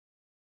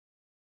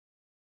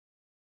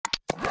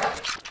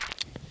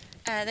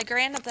The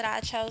grant that I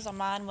chose on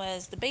mine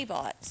was the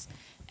B-Bots.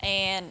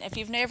 And if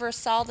you've never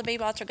saw the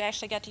B-Bots or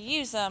actually got to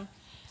use them,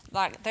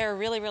 like they're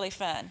really, really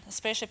fun,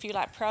 especially if you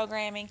like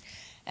programming.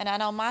 And I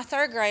know my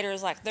third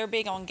graders, like they're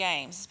big on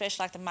games,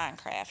 especially like the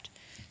Minecraft.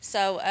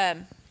 So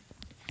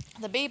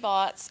the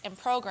B-Bots and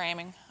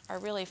programming are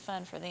really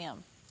fun for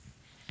them.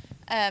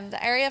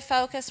 The area of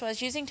focus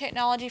was using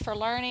technology for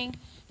learning.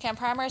 Can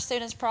primary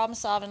students problem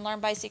solve and learn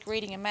basic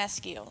reading and math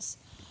skills?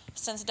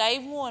 Since day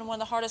one of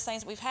the hardest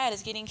things we've had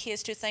is getting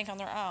kids to think on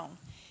their own.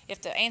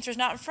 If the answer's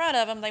not in front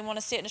of them, they want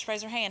to sit and just raise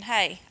their hand.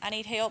 Hey, I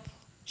need help.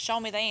 Show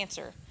me the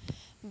answer.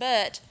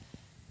 But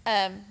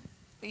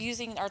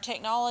using our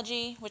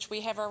technology, which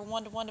we have our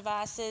one-to-one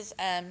devices,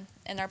 and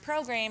our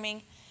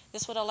programming,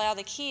 this would allow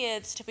the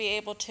kids to be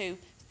able to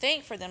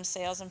think for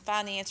themselves and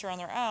find the answer on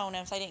their own,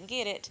 and if they didn't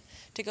get it,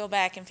 to go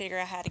back and figure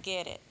out how to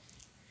get it.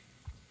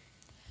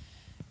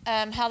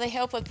 How they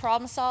help with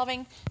problem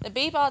solving. The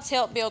B-Bots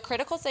help build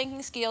critical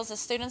thinking skills as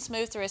students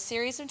move through a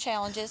series of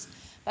challenges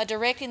by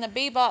directing the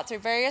B-Bot through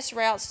various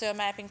routes through a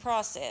mapping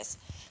process.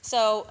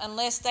 So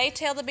unless they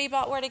tell the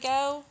B-Bot where to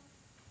go,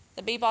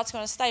 the B-Bot's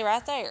going to stay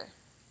right there.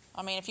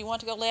 I mean, if you want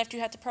to go left, you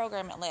have to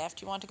program it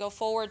left. You want to go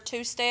forward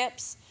 2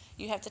 steps,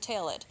 you have to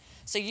tell it.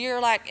 So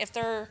you're like, if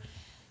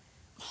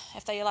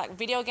they like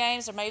video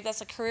games, or maybe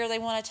that's a career they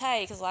want to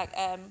take, is like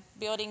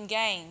building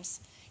games.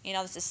 You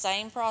know, it's the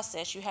same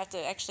process. You have to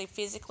actually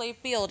physically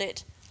build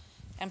it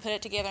and put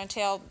it together and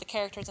tell the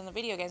characters in the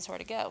video games where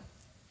to go.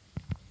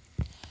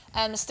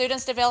 The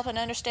students develop an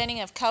understanding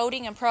of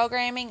coding and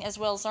programming, as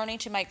well as learning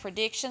to make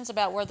predictions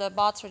about where the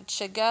bots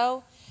should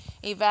go,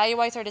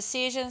 evaluate their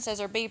decisions as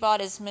their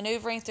B-Bot is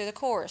maneuvering through the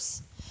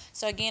course.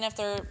 So again, if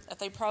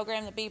they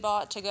program the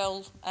B-Bot to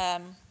go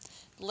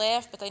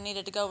left, but they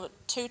needed to go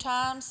 2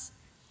 times,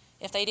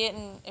 if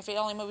it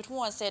only moved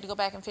once, they had to go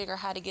back and figure out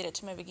how to get it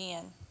to move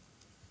again.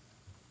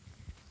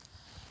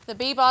 The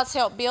B-Bots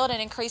help build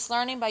and increase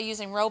learning by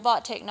using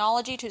robot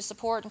technology to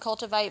support and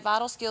cultivate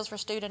vital skills for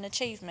student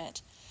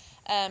achievement.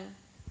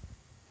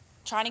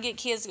 Trying to get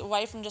kids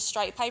away from just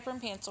straight paper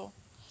and pencil,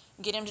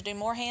 get them to do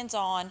more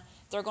hands-on.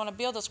 They're going to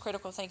build those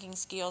critical thinking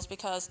skills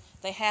because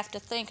they have to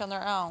think on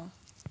their own.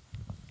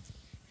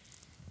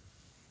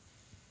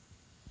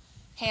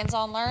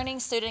 Hands-on learning,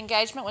 student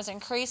engagement was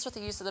increased with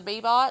the use of the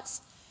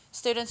B-Bots.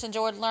 Students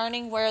enjoyed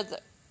learning where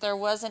there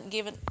wasn't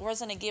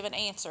a given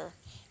answer.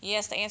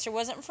 Yes, the answer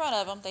wasn't in front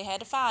of them. They had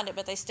to find it,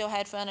 but they still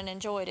had fun and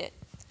enjoyed it.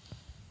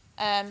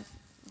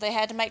 They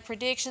had to make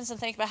predictions and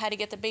think about how to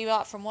get the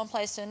B-Bot from one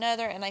place to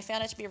another, and they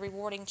found it to be a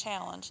rewarding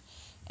challenge.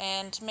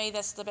 And to me,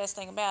 that's the best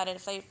thing about it.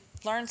 If they've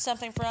learned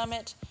something from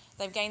it,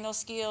 they've gained those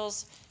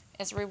skills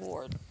as a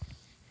reward.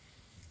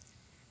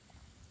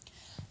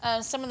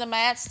 Some of the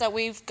mats that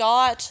we've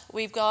got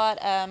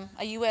a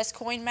U.S.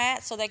 coin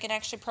mat, so they can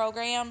actually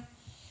program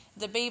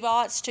the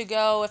B-Bots to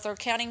go if they're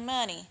counting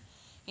money.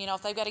 You know,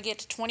 if they've got to get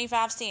to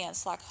 25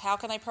 cents, like how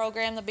can they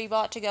program the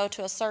B-Bot to go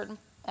to a certain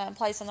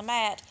place on the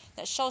mat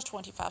that shows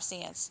 25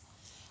 cents.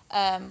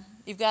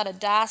 You've got a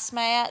dice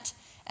mat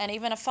and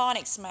even a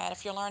phonics mat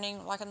if you're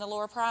learning like in the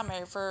lower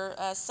primary for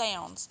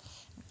sounds.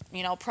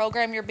 You know,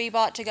 program your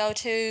B-Bot to go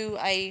to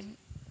a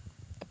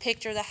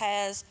picture that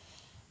has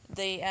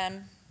the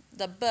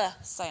B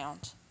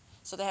sound.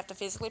 So they have to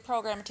physically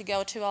program it to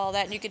go to all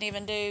that, and you can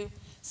even do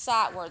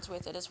sight words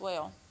with it as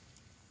well.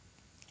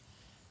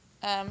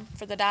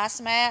 For the dice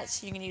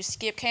mats, you can use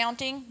skip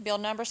counting,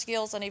 build number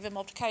skills, and even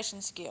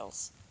multiplication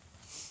skills.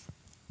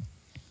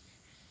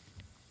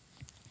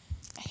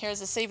 Here's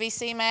a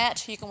CVC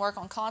mat. You can work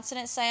on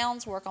consonant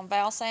sounds, work on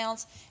vowel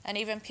sounds, and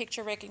even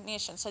picture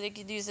recognition. So you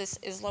could use this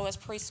as low as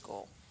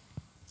preschool.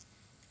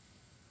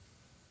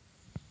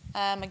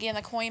 Again,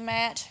 the coin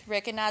mat,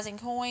 recognizing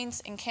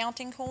coins and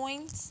counting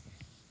coins.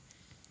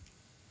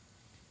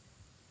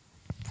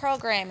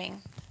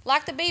 Programming.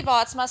 Like the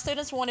B-Bots, my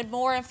students wanted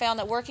more and found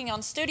that working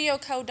on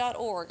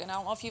studiocode.org, and I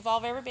don't know if you've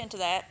all ever been to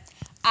that.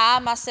 I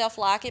myself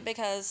like it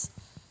because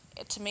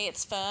to me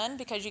it's fun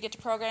because you get to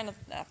program,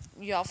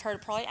 you all have heard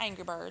of probably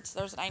Angry Birds.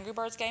 There's an Angry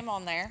Birds game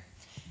on there,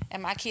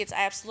 and my kids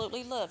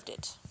absolutely loved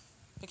it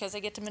because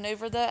they get to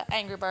maneuver the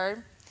Angry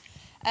Bird.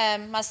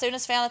 My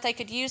students found that they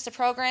could use the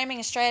programming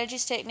and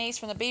strategies techniques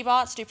from the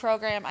B-Bots to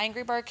program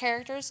Angry Bird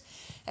characters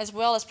as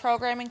well as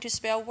programming to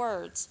spell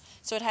words.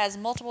 So it has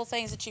multiple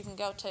things that you can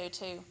go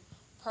to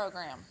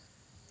program.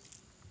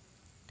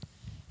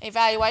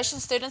 Evaluation.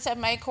 Students have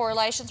made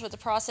correlations with the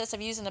process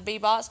of using the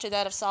B-Bots to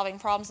that of solving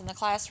problems in the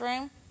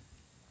classroom.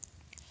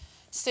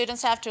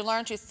 Students have to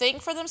learn to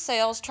think for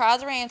themselves, try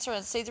their answer,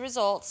 and see the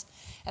results,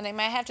 and they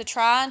may have to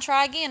try and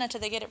try again until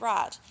they get it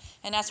right.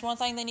 And that's one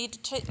thing they need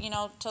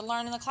to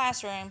learn in the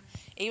classroom.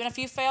 Even if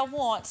you fail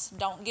once,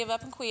 don't give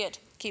up and quit.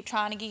 Keep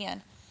trying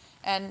again.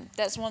 And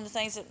that's one of the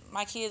things that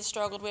my kids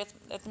struggled with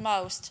at the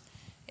most.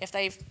 If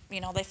they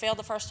failed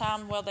the first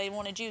time, well, they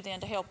wanted you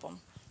then to help them.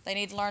 They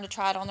need to learn to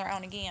try it on their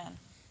own again.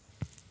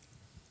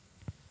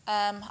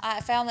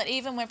 I found that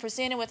even when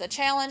presented with a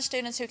challenge,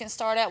 students who can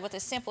start out with a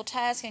simple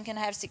task and can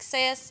have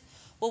success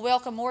will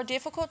welcome more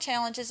difficult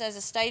challenges as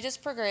the stages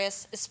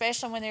progress,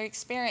 especially when they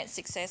experience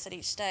success at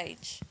each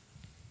stage.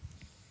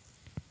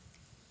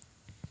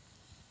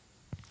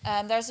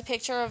 There's a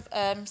picture of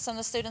some of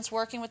the students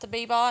working with the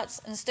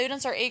B-bots, and the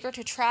students are eager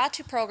to try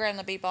to program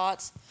the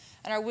B-bots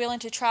and are willing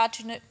to try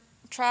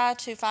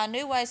to find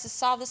new ways to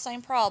solve the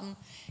same problem,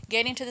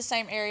 getting to the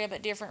same area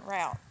but different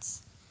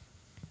routes.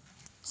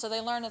 So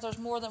they learn that there's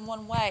more than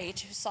one way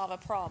to solve a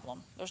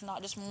problem. There's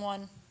not just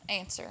one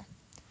answer.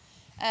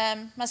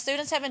 My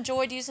students have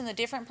enjoyed using the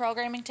different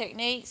programming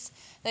techniques.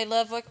 They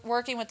love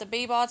working with the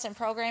B-bots and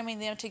programming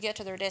them to get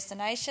to their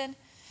destination.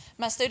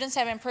 My students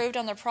have improved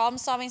on their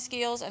problem-solving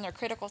skills and their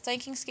critical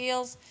thinking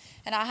skills,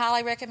 and I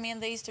highly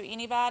recommend these to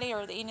anybody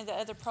or any of the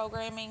other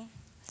programming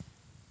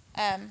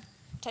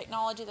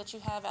technology that you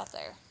have out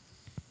there.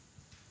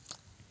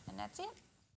 And that's it.